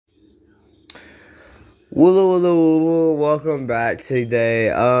Woo, welcome back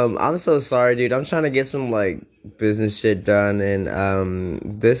today. I'm so sorry, dude. I'm trying to get some business shit done,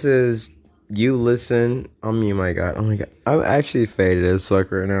 and this is you listen. Oh my god, I'm actually faded as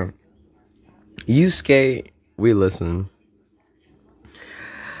fuck right now. You skate, we listen.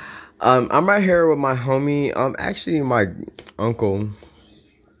 I'm right here with my homie. Actually my uncle.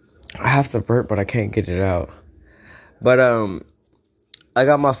 I have to burp, but I can't get it out. But I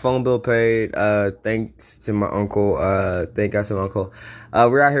got my phone bill paid. Thanks to my uncle. Thank God to my uncle.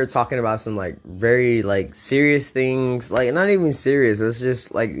 We're out here talking about some very serious things. Like not even serious. It's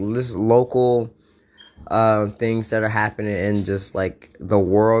just this local things that are happening in just the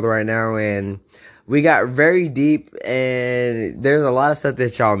world right now. And we got very deep. And there's a lot of stuff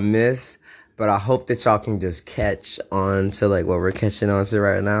that y'all miss. But I hope that y'all can just catch on to what we're catching on to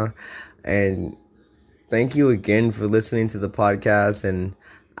right now. And thank you again for listening to the podcast. And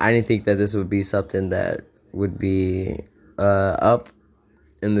I didn't think that this would be something that would be up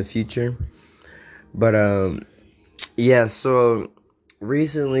in the future. But yeah. So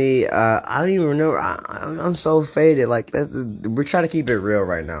recently, I don't even know. I'm so faded. We're trying to keep it real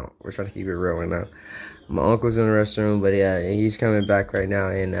right now. My uncle's in the restroom, but yeah, he's coming back right now,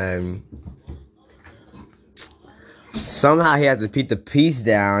 and somehow he had to put the piece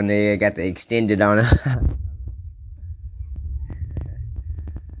down. They got the extended on it.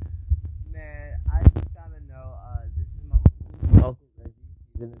 Man, I just trying to know. This is my uncle Reggie.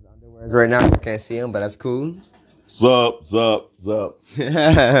 He's in his underwear right now. I can't see him, but that's cool. Zup.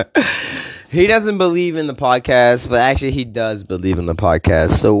 He doesn't believe in the podcast, but actually he does believe in the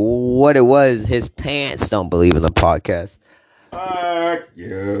podcast. So what it was, his pants don't believe in the podcast. Fuck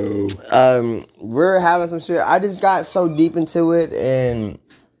you. We're having some shit. I just got so deep into it, and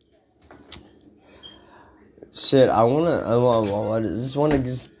shit. I just wanna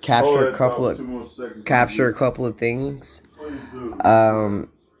just capture a couple of things.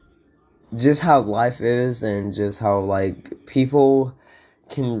 Just how life is, and just how people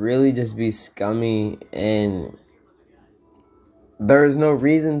can really just be scummy, and there's no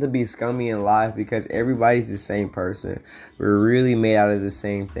reason to be scummy in life because everybody's the same person. We're really made out of the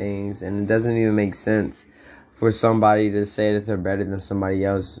same things, and it doesn't even make sense for somebody to say that they're better than somebody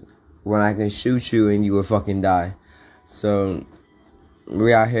else when I can shoot you and you will fucking die. So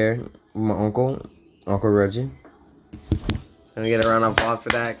we out here with my Uncle Reggie. Can I get a round of applause for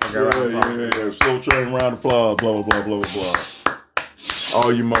that? Yeah. Slow train round of applause. Blah, blah.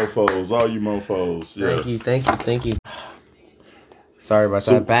 All you mofos. Yeah. Thank you. Sorry about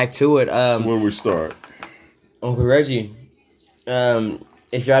that. Back to it. So where we start? Uncle Reggie.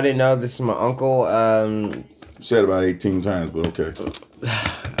 If y'all didn't know, this is my uncle. Said about 18 times, but okay.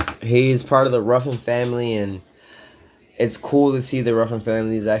 He's part of the Ruffin family, and it's cool to see the Ruffin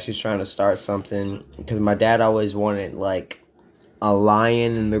family is actually trying to start something. Because my dad always wanted a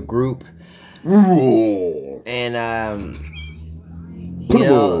lion in the group, and put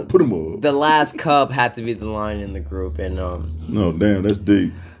him up. The last cub had to be the lion in the group, and No, damn, that's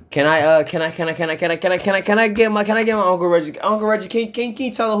deep. Can I get my Uncle Reggie? Uncle Reggie, can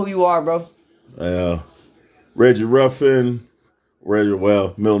you tell her who you are, bro? Reggie Ruffin.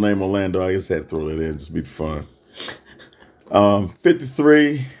 Middle name Orlando. I just had to throw that in, just be fun.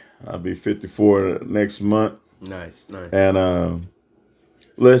 53. I'll be 54 next month. Nice. And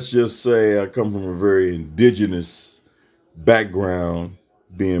let's just say I come from a very indigenous background,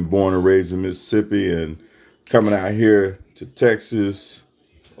 being born and raised in Mississippi and coming out here to Texas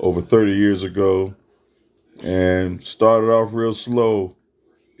over 30 years ago, and started off real slow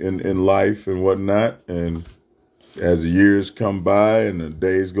in life and whatnot. And as the years come by and the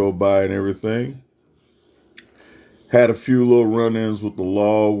days go by and everything, had a few little run-ins with the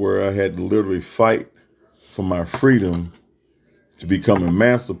law where I had to literally fight for my freedom to become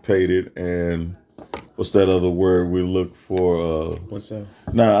emancipated. And what's that other word we look for? What's that?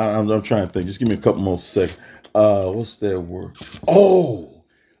 Nah, I'm trying to think. Just give me a couple more seconds. What's that word?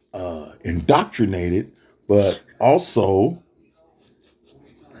 Indoctrinated, but also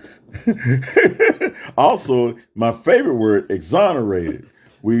my favorite word, exonerated.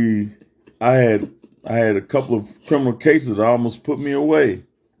 I had a couple of criminal cases that almost put me away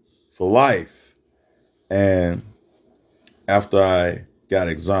for life. And after I got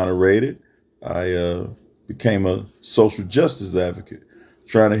exonerated, I became a social justice advocate,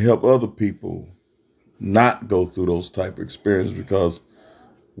 trying to help other people not go through those type of experiences, because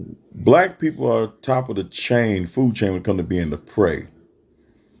black people are top of the food chain when it comes to being the prey.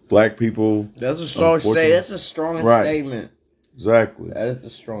 Black people. That's a strong statement. That's a strong statement. Exactly. That is a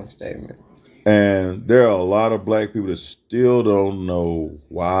strong statement. And there are a lot of black people that still don't know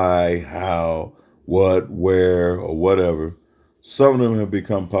why, how, what, where, or whatever. Some of them have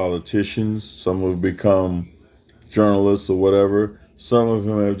become politicians. Some have become journalists or whatever. Some of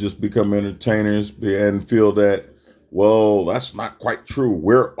them have just become entertainers and feel that, well, that's not quite true.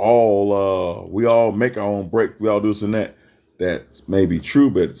 We all make our own break. We all do this and that. That may be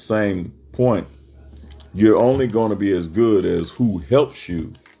true, but at the same point, you're only going to be as good as who helps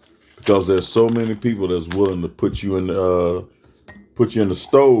you, because there's so many people that's willing to put you in the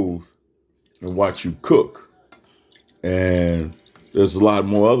stove and watch you cook. And there's a lot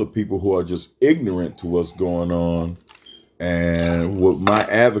more other people who are just ignorant to what's going on. And with my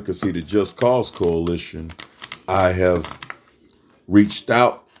advocacy, the Just Cause Coalition, I have reached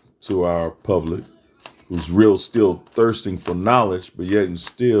out to our public who's still thirsting for knowledge, but yet and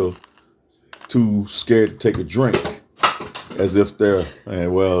still too scared to take a drink, as if they're,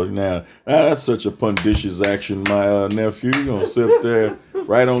 well, now that's such a punditious action, my nephew. You're gonna sit there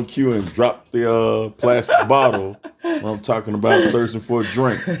right on cue and drop the plastic bottle when I'm talking about thirsting for a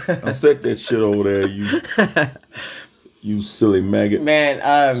drink. I set that shit over there, you silly maggot.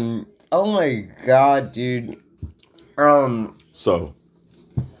 Man, oh my god, dude. So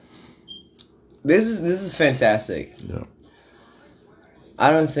this is fantastic. yeah.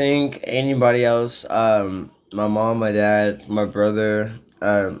 I don't think anybody else, my mom, my dad, my brother,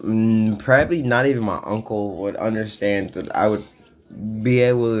 probably not even my uncle would understand that I would be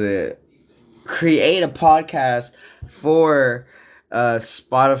able to create a podcast for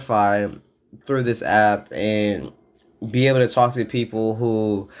Spotify through this app and be able to talk to people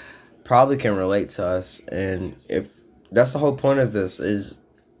who probably can relate to us. And if that's the whole point of this, is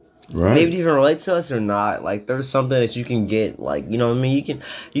Right. maybe even relate to us or not, like there's something that you can get, like, you know what I mean,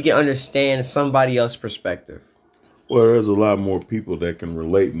 you can understand somebody else's perspective. Well, there's a lot more people that can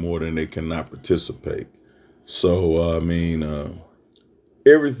relate more than they cannot participate. So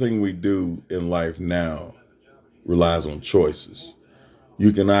everything we do in life now relies on choices.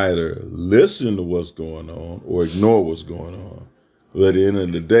 You can either listen to what's going on or ignore what's going on. But at the end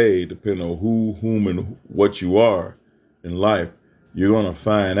of the day, depending on whom, and what you are in life, you're going to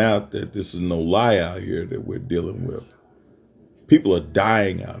find out that this is no lie out here that we're dealing with. People are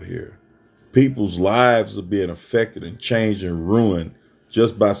dying out here. People's lives are being affected and changed and ruined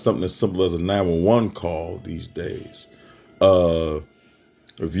just by something as simple as a 911 call these days.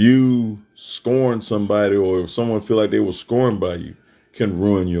 If you scorn somebody, or if someone feel like they were scorned by you, can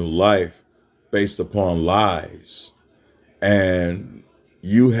ruin your life based upon lies. And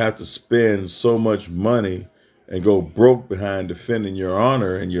you have to spend so much money and go broke behind defending your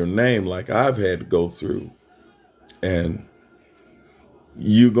honor and your name, like I've had to go through. And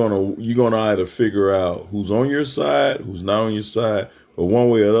you're gonna either figure out who's on your side, who's not on your side, but one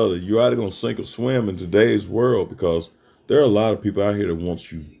way or the other, you're either gonna sink or swim in today's world, because there are a lot of people out here that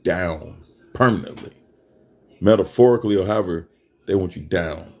want you down permanently, metaphorically or however they want you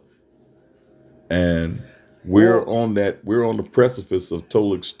down. And we're on the precipice of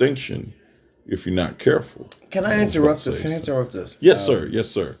total extinction if you're not careful. Can I interrupt this? Yes, sir. Yes,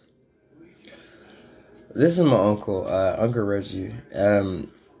 sir. This is my uncle, Uncle Reggie.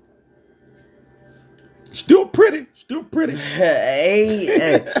 Still pretty.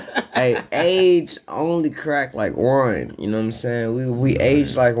 Age only crack like wine. You know what I'm saying? We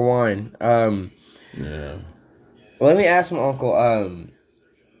age like wine. Yeah. Let me ask my uncle.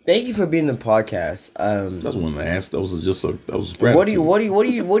 Thank you for being on the podcast. That's one I asked. That was gratitude.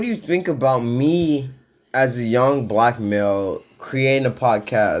 What do you think about me as a young black male creating a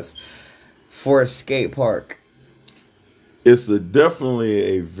podcast for a skate park? It's definitely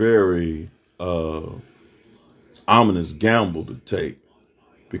a very ominous gamble to take,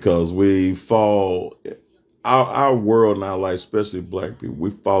 because we fall, our world and our life, especially black people,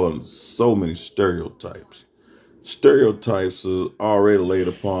 we fall into so many stereotypes. Stereotypes are already laid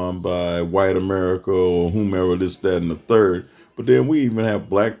upon by white America or whomever, this, that, and the third. But then we even have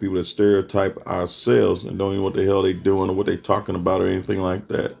black people that stereotype ourselves and don't even know what the hell they doing or what they talking about or anything like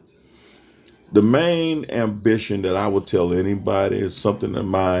that. The main ambition that I would tell anybody is something that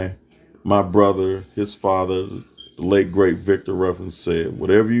my brother, his father, the late great Victor Ruffin said: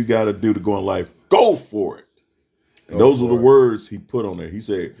 whatever you got to do to go in life, go for it. Those are the words he put on there. He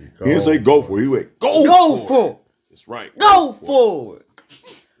said, he didn't say go for it. He went, go for it. That's right. Go for it.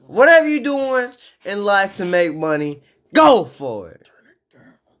 Whatever you're doing in life to make money, go for it.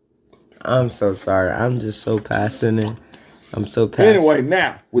 I'm so sorry. I'm just so passionate. I'm so passionate. Anyway,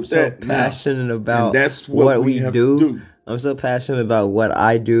 now with so that, passionate now, about that's what we do. I'm so passionate about what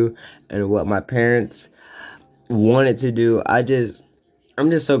I do and what my parents wanted to do. I'm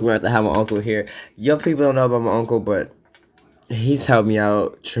just so glad to have my uncle here. Young people don't know about my uncle, but he's helped me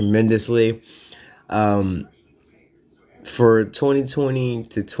out tremendously. For 2020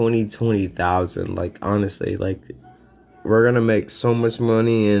 to 2020,000, like honestly, like we're gonna make so much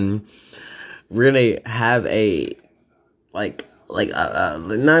money, and we're gonna have a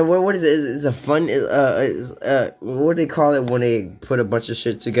no, what is it? It's a fun. What do they call it when they put a bunch of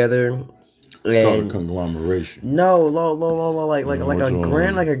shit together? It's called a And conglomeration. no, low, like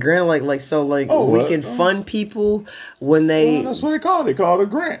a grant, so Oh, we what? can fund people when they. Well, that's what they call it. They call it a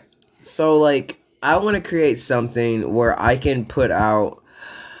grant. So like, I want to create something where I can put out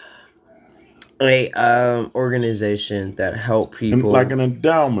a organization that help people, Like an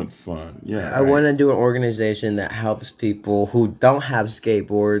endowment fund. Yeah, I want to do an organization that helps people who don't have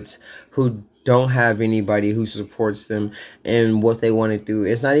skateboards, who don't have anybody who supports them and what they want to do.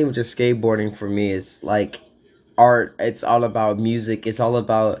 It's not even just skateboarding for me. It's like art. It's all about music. It's all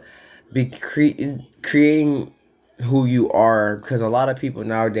about creating who you are, because a lot of people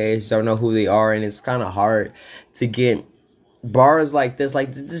nowadays don't know who they are, and it's kind of hard to get bars like this,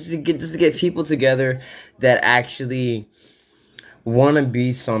 like just to get people together that actually want to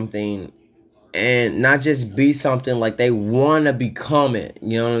be something, and not just be something, like they want to become it.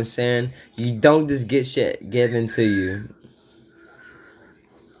 You know what I'm saying? You don't just get shit given to you.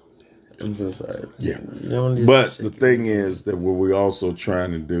 I'm so sorry. Yeah. You don't just But get shit the given thing to you. is that what we're also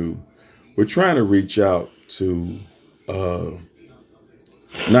trying to do, we're trying to reach out to uh,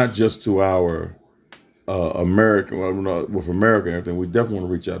 not just to our American, well, not with America and everything, we definitely want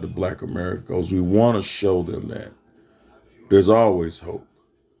to reach out to Black America because we want to show them that there's always hope.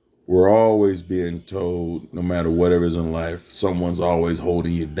 We're always being told, no matter whatever is in life, someone's always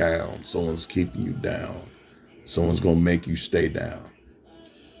holding you down. Someone's keeping you down. Someone's going to make you stay down.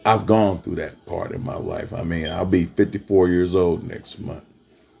 I've gone through that part in my life. I mean, I'll be 54 years old next month.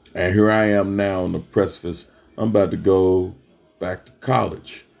 And here I am now on the precipice. I'm about to go back to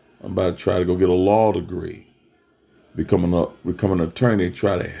college. I'm about to try to go get a law degree, become an attorney,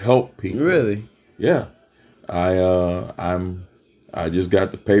 try to help people. Really? Yeah. I just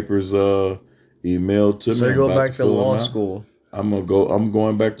got the papers emailed to So me. you I'm go about back to fill law them out. school, I'm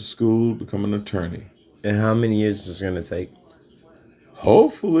going back to school, become an attorney. and how many years is it gonna take?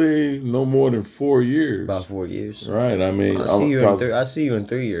 Hopefully no more than 4 years. About 4 years. Right. I mean, I see you in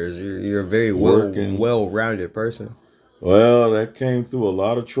 3 years. You're a very Working. well-rounded person. well, that came through a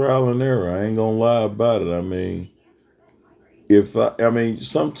lot of trial and error. I ain't gonna lie about it. I mean,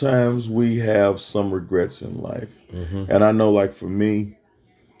 sometimes we have some regrets in life. Mm-hmm. And I know, like for me,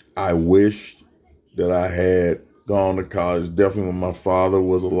 I wished that I had gone to college. Definitely when my father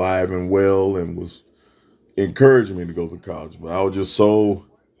was alive and well and was encouraging me to go to college. But I was just so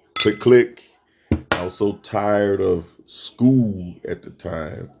click. I was so tired of school at the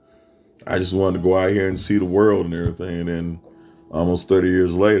time. I just wanted to go out here and see the world and everything. And then almost 30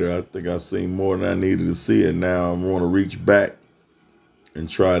 years later, I think I've seen more than I needed to see. And now I want to reach back and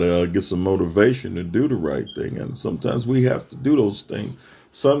try to get some motivation to do the right thing. And sometimes we have to do those things.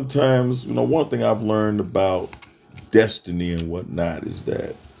 Sometimes, one thing I've learned about destiny and whatnot is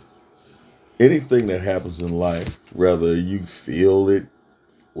that anything that happens in life, whether you feel it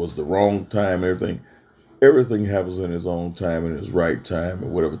was the wrong time, everything happens in its own time, in its right time,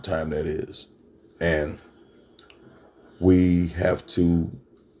 and whatever time that is. And we have to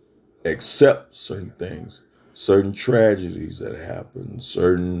accept certain things, certain tragedies that happen,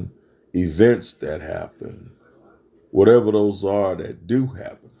 certain events that happen, whatever those are that do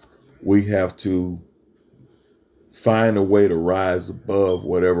happen. We have to find a way to rise above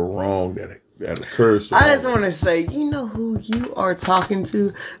whatever wrong that occurs. I just want to say, you know who you are talking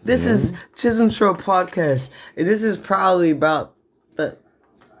to? This is Chisholm Show Podcast. And this is probably about the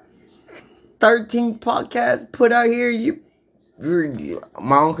 13th podcast put out here.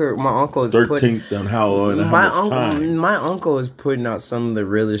 My uncle is 13th on how much time? My uncle is putting out some of the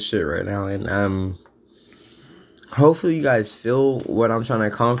realest shit right now, and hopefully you guys feel what I'm trying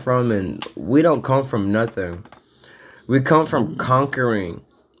to come from. And we don't come from nothing. We come from conquering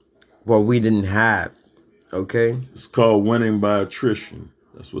what we didn't have. Okay? It's called winning by attrition.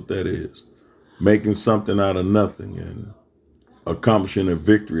 That's what that is. Making something out of nothing and accomplishing a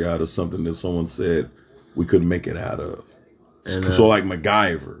victory out of something that someone said we couldn't make it out of. And, so like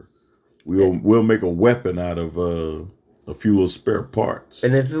MacGyver, we'll make a weapon out of a few little spare parts.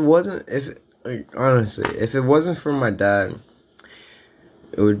 And if it wasn't for my dad,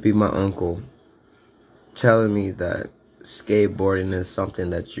 it would be my uncle telling me that skateboarding is something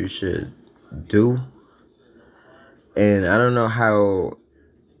that you should do. And I don't know how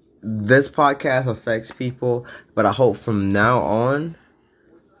this podcast affects people, but I hope from now on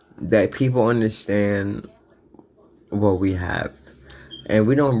that people understand what we have. And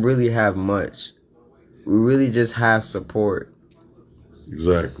we don't really have much, We really just have support.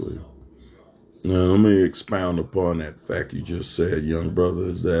 Exactly. Now, let me expound upon that fact you just said, young brother,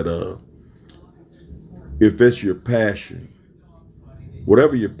 is that if it's your passion,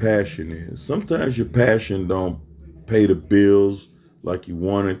 whatever your passion is, sometimes your passion don't pay the bills like you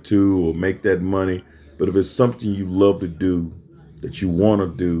wanted to or make that money. But if it's something you love to do, that you want to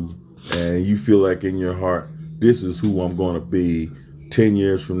do, and you feel like in your heart, this is who I'm going to be 10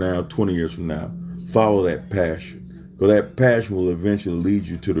 years from now, 20 years from now, follow that passion. Because that passion will eventually lead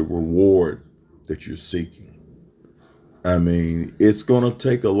you to the reward that you're seeking. I mean, it's going to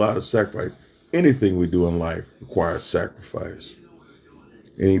take a lot of sacrifice. Anything we do in life requires sacrifice.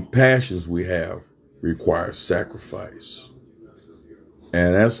 Any passions we have require sacrifice.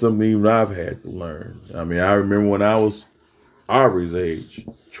 And that's something even I've had to learn. I mean, I remember when I was Aubrey's age,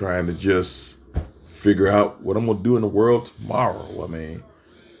 trying to just figure out what I'm gonna do in the world tomorrow. I mean,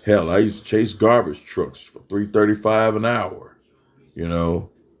 hell, I used to chase garbage trucks for $3.35 an hour, you know,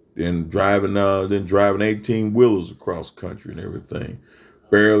 then driving 18 wheelers across country and everything,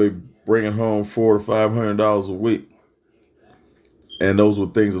 barely bringing home $400 to $500 a week. And those were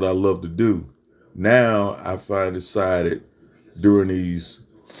things that I love to do. Now I find decided during these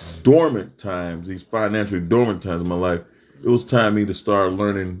dormant times, these financially dormant times in my life, it was time for me to start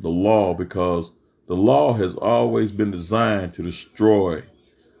learning the law, because the law has always been designed to destroy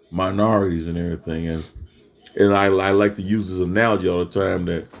minorities and everything. And I like to use this analogy all the time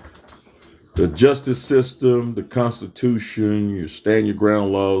that the justice system, the Constitution, your stand your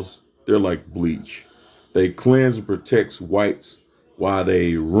ground laws, they're like bleach. They cleanse and protects whites while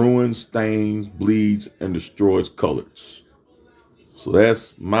they ruin, stains, bleeds, and destroys colors. So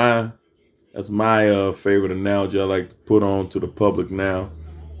that's my favorite analogy I like to put on to the public now,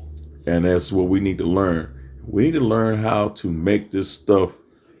 and that's what we need to learn. We need to learn how to make this stuff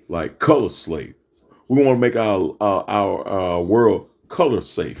like color slate. We want to make our world color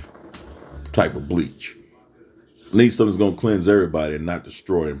safe type of bleach. Need something that's gonna cleanse everybody and not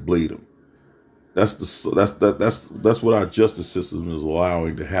destroy and bleed them. That's what our justice system is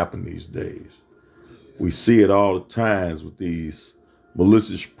allowing to happen these days. We see it all the times with these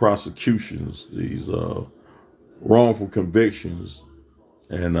malicious prosecutions, these wrongful convictions,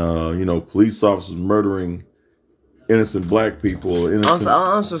 and police officers murdering innocent black people. I'm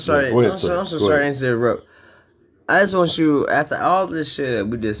so Yeah, sorry. go ahead, sir. I'm so Go sorry ahead. to interrupt. I just want you, after all this shit that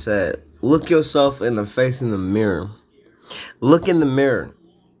we just said, look yourself in the face in the mirror. Look in the mirror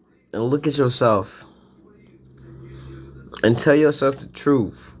and look at yourself and tell yourself the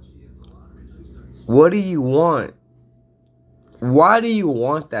truth. What do you want? Why do you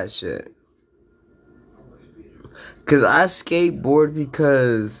want that shit? Because I skateboard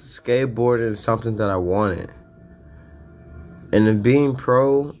because skateboarding is something that I wanted. And then being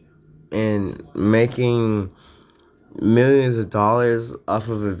pro and making millions of dollars off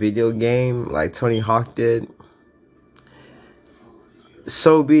of a video game like Tony Hawk did,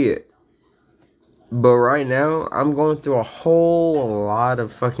 so be it. But right now, I'm going through a whole lot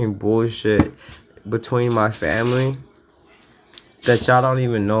of fucking bullshit between my family that y'all don't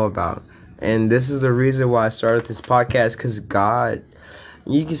even know about. And this is the reason why I started this podcast, because God,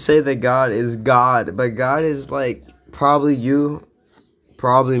 you can say that God is God, but God is like probably you,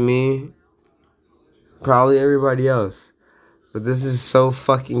 probably me, probably everybody else. But this is so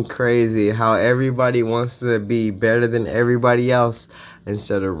fucking crazy how everybody wants to be better than everybody else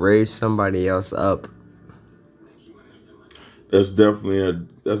instead of raise somebody else up. That's definitely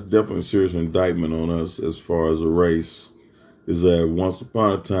a serious indictment on us as far as a race. Is that once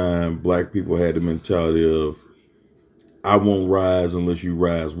upon a time, black people had the mentality of, I won't rise unless you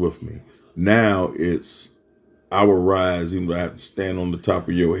rise with me. Now it's, I will rise even though I have to stand on the top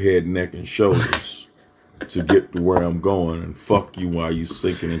of your head, neck, and shoulders to get to where I'm going, and fuck you while you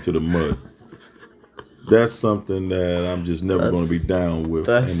sinking into the mud. That's something that I'm just never going to be down with,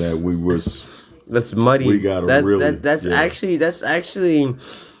 and that that's muddy. we gotta really, That's yeah. actually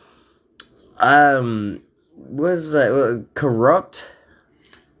what is that? Corrupt.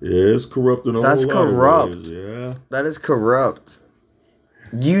 Yeah, it's corrupt in a That's whole lot corrupt. of ways. Yeah. That is corrupt.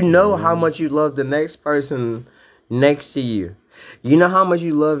 You know how much you love the next person next to you. You know how much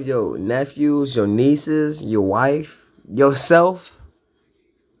you love your nephews, your nieces, your wife, yourself.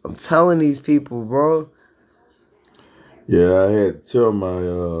 I'm telling these people, bro. Yeah, I had to tell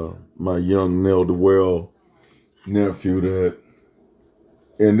my young Nell DeWell nephew that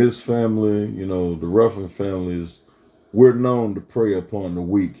in this family, the Ruffin families, we're known to prey upon the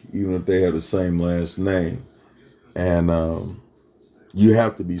weak, even if they have the same last name. And you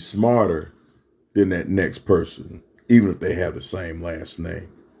have to be smarter than that next person, even if they have the same last name.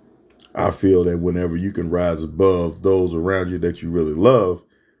 I feel that whenever you can rise above those around you that you really love,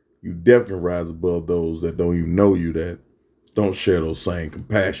 you definitely rise above those that don't even know you, that don't share those same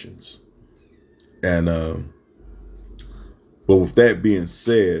compassions. And but with that being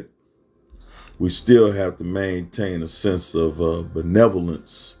said, we still have to maintain a sense of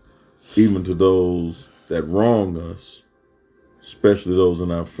benevolence, even to those that wrong us, especially those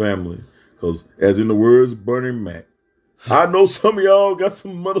in our family. Because, as in the words of Bernie Mac, I know some of y'all got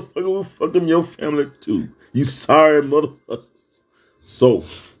some motherfucker who fucking your family too. You sorry motherfucker. So,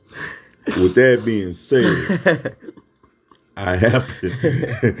 with that being said, I have to,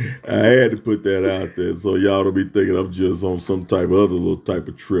 I had to put that out there so y'all don't be thinking I'm just on some type of other little type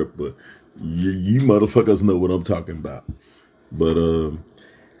of trip, but you motherfuckers know what I'm talking about. But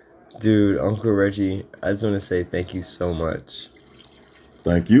dude, Uncle Reggie, I just want to say thank you so much.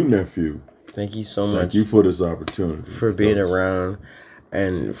 Thank you, nephew. Thank you so much. Thank you for this opportunity. For being around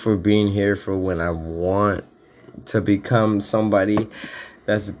and for being here for when I want to become somebody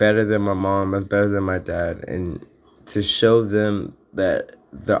that's better than my mom, that's better than my dad, and to show them that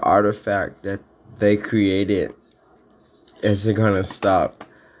the artifact that they created isn't gonna stop.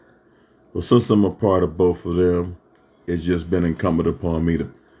 Well, since I'm a part of both of them, it's just been incumbent upon me to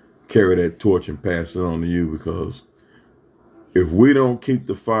carry that torch and pass it on to you, because if we don't keep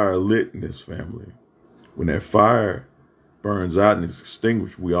the fire lit in this family, when that fire burns out and is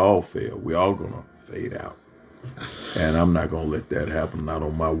extinguished, we all fail. We all gonna fade out. And I'm not gonna let that happen, not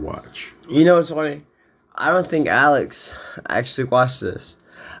on my watch. You know what's funny? I don't think Alex actually watched this.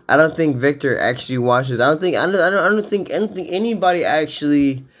 I don't think Victor actually watches. I don't think anybody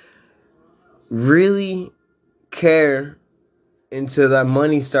actually really care until that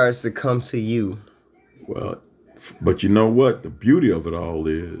money starts to come to you. Well, but you know what? The beauty of it all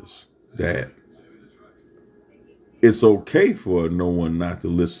is that it's okay for no one not to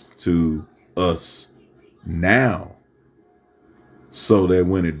listen to us now, so that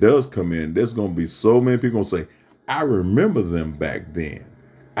when it does come in, there's going to be so many people going to say, I remember them back then.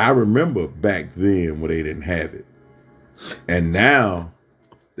 I remember back then when they didn't have it. And now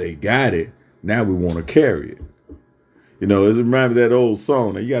they got it. Now we want to carry it. You know, it reminds me of that old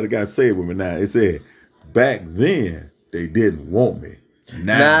song. Now you got to say it with me now. It said, back then they didn't want me.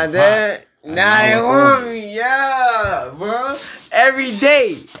 Now they want me. Yeah, bro. Every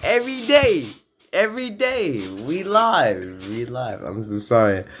day. We live. I'm so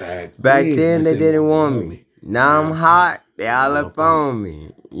sorry. Back then they didn't want me. Now I'm hot. They all up on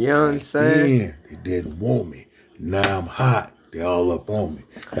me. You know what I'm saying? Then they didn't want me. Now I'm hot. They all up on me.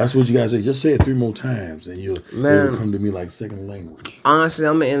 That's what you guys say. Just say it 3 more times and it'll come to me like second language. Honestly,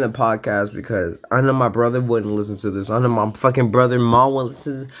 I'm gonna end the podcast because I know my brother wouldn't listen to this. I know my fucking brother and mom wouldn't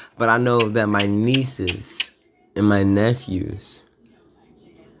listen to this. But I know that my nieces and my nephews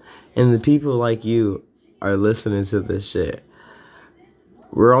and the people like you are listening to this shit.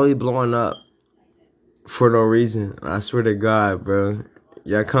 We're only blowing up for no reason. I swear to God, bro.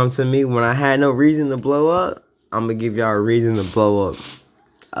 Y'all come to me when I had no reason to blow up. I'm gonna give y'all a reason to blow up.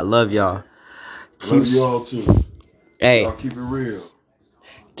 I love y'all. Love y'all too. Hey, y'all keep it real.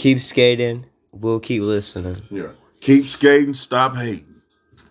 Keep skating. We'll keep listening. Yeah. Keep skating. Stop hating.